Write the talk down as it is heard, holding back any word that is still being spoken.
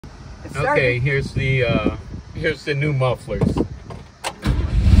Okay, here's the new mufflers.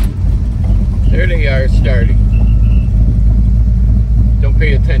 There they are starting. Don't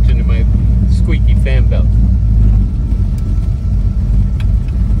pay attention to my squeaky fan belt.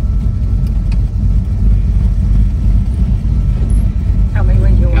 Tell me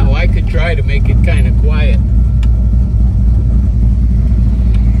when you want. Now I could try to make it kind of quiet.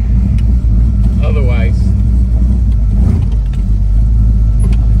 Otherwise,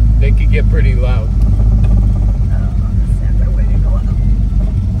 they could get pretty loud. That's the way to go up.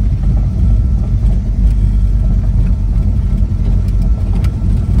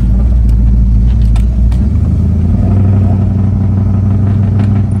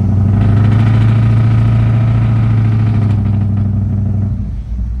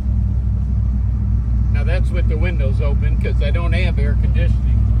 Now that's with the windows open because I don't have air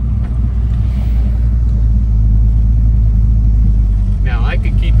conditioning. Now I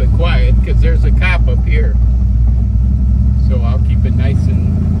could keep it quiet because there's a cop up here, so I'll keep it nice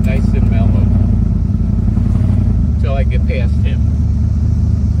and mellow until I get past him.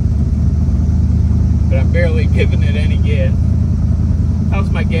 But I'm barely giving it any gas. How's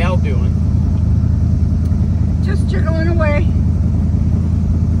my gal doing? Just jiggling away.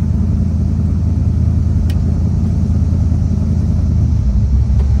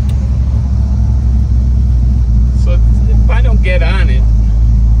 So if I don't get on it,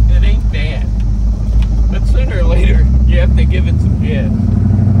 it ain't bad. But sooner or later, you have to give it some gas.